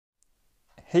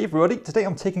Hey everybody, today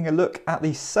I'm taking a look at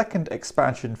the second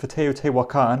expansion for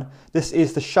Teotihuacan. This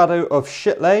is the Shadow of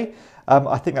Xitle.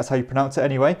 I think that's how you pronounce it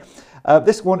anyway.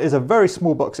 This one is a very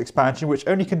small box expansion which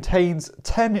only contains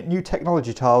 10 new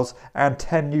technology tiles and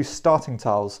 10 new starting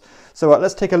tiles. So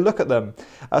let's take a look at them.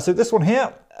 So this one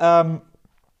here,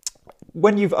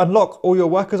 when you've unlocked all your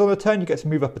workers on a turn, you get to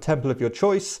move up a temple of your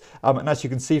choice. And as you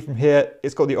can see from here,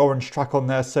 it's got the orange track on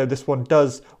there. So this one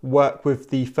does work with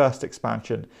the first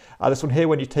expansion. This one here,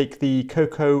 when you take the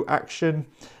cocoa action,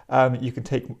 you can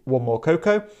take one more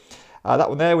cocoa. That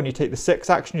one there, when you take the 6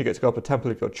 action, you get to go up a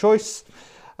temple of your choice.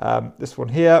 This one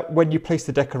here, when you place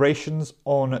the decorations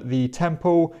on the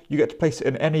temple, you get to place it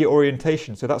in any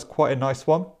orientation. So that's quite a nice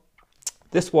one.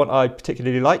 This one I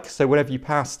particularly like, so whenever you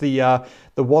pass the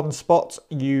 1 spot,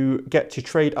 you get to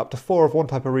trade up to 4 of one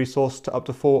type of resource to up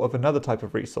to 4 of another type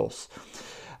of resource.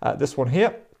 This one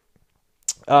here,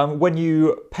 when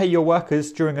you pay your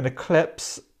workers during an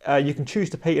eclipse, you can choose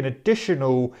to pay an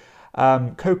additional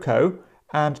cocoa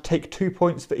and take 2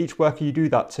 points for each worker you do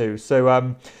that to.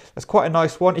 So that's quite a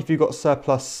nice one if you've got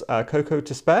surplus cocoa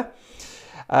to spare.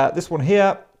 This one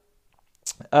here,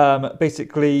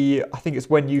 basically, I think it's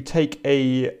when you take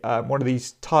a one of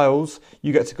these tiles,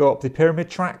 you get to go up the pyramid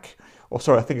track. Or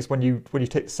sorry, I think it's when you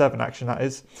take the 7 action, that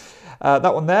is.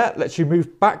 That one there lets you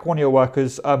move back one of your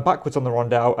workers backwards on the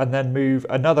rondel and then move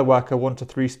another worker 1 to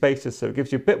 3 spaces. So it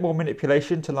gives you a bit more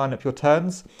manipulation to line up your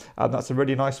turns. That's a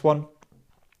really nice one.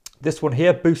 This one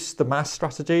here boosts the mask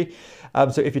strategy.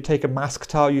 So if you take a mask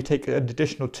tile, you take an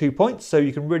additional 2 points. So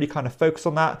you can really kind of focus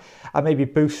on that and maybe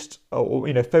boost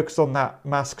or focus on that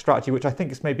mask strategy, which I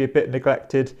think is maybe a bit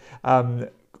neglected in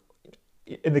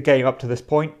the game up to this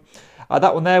point.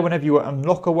 That one there, whenever you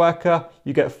unlock a worker,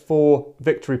 you get 4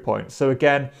 victory points. So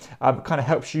again, kind of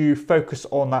helps you focus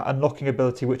on that unlocking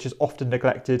ability, which is often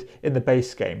neglected in the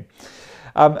base game.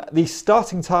 The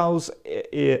starting tiles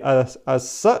as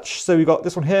such, so we've got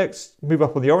this one here, move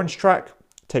up on the orange track,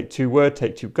 take 2 wood,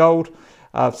 take 2 gold,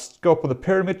 go up on the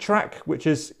pyramid track, which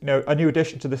is a new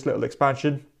addition to this little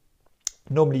expansion.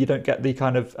 Normally you don't get the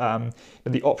kind of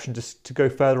the option to go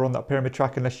further on that pyramid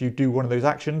track unless you do one of those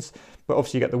actions, but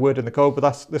obviously you get the wood and the gold, but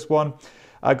that's this one.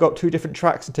 Go up 2 different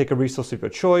tracks and take a resource of your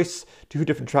choice, 2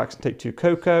 different tracks and take 2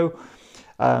 cocoa,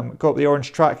 go up the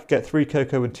orange track, get 3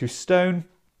 cocoa and 2 stone.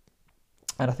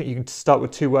 And I think you can start with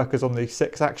 2 workers on the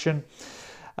 6 action.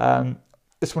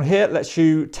 This one here lets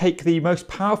you take the most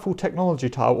powerful technology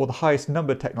tile or the highest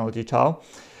numbered technology tile.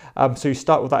 So you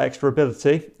start with that extra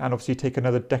ability and obviously take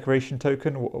another decoration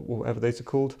token, or whatever those are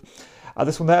called.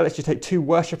 This one there lets you take 2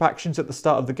 worship actions at the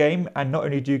start of the game, and not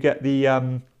only do you get the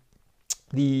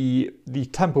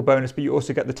temple bonus, but you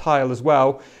also get the tile as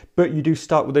well. But you do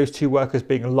start with those 2 workers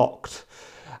being locked.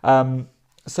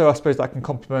 So I suppose that can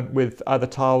complement with other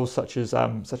tiles such as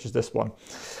this one.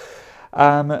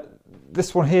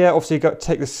 This one here, obviously you've got to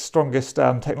take the strongest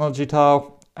technology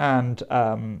tile and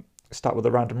start with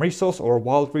a random resource or a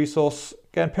wild resource.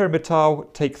 Again, pyramid tile,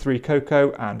 take 3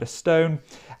 cocoa and a stone.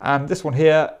 And this one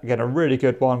here, again, a really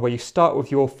good one where you start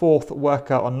with your 4th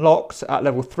worker unlocked at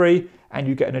level 3 and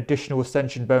you get an additional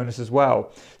ascension bonus as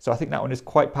well. So I think that one is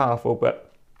quite powerful,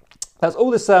 but that's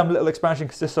all this little expansion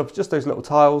consists of, just those little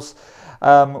tiles.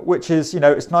 Which is,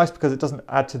 it's nice because it doesn't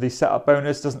add to the setup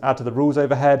bonus, doesn't add to the rules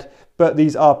overhead, but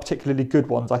these are particularly good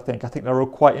ones, I think. I think they're all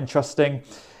quite interesting,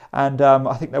 and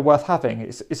I think they're worth having.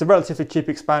 It's a relatively cheap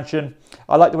expansion.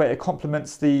 I like the way it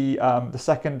complements the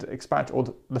second expansion,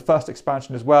 or the first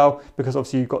expansion as well, because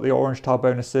obviously you've got the orange tile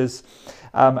bonuses,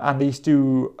 and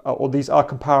these are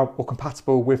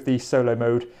compatible with the solo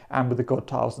mode and with the god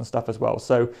tiles and stuff as well.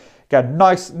 So again,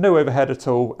 nice, no overhead at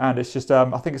all, and it's just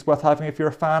I think it's worth having if you're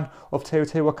a fan of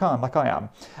Teotihuacan, like I am.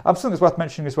 Something that's worth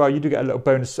mentioning as well, you do get a little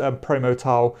bonus promo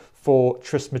tile for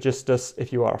Trismegistus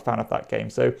if you are a fan of that game.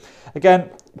 So again,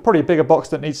 probably a bigger box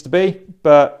than it needs to be,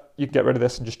 but you can get rid of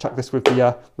this and just chuck this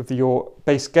with your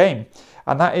base game.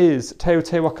 And that is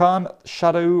Teotihuacan,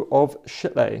 Shadow of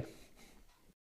Xitle.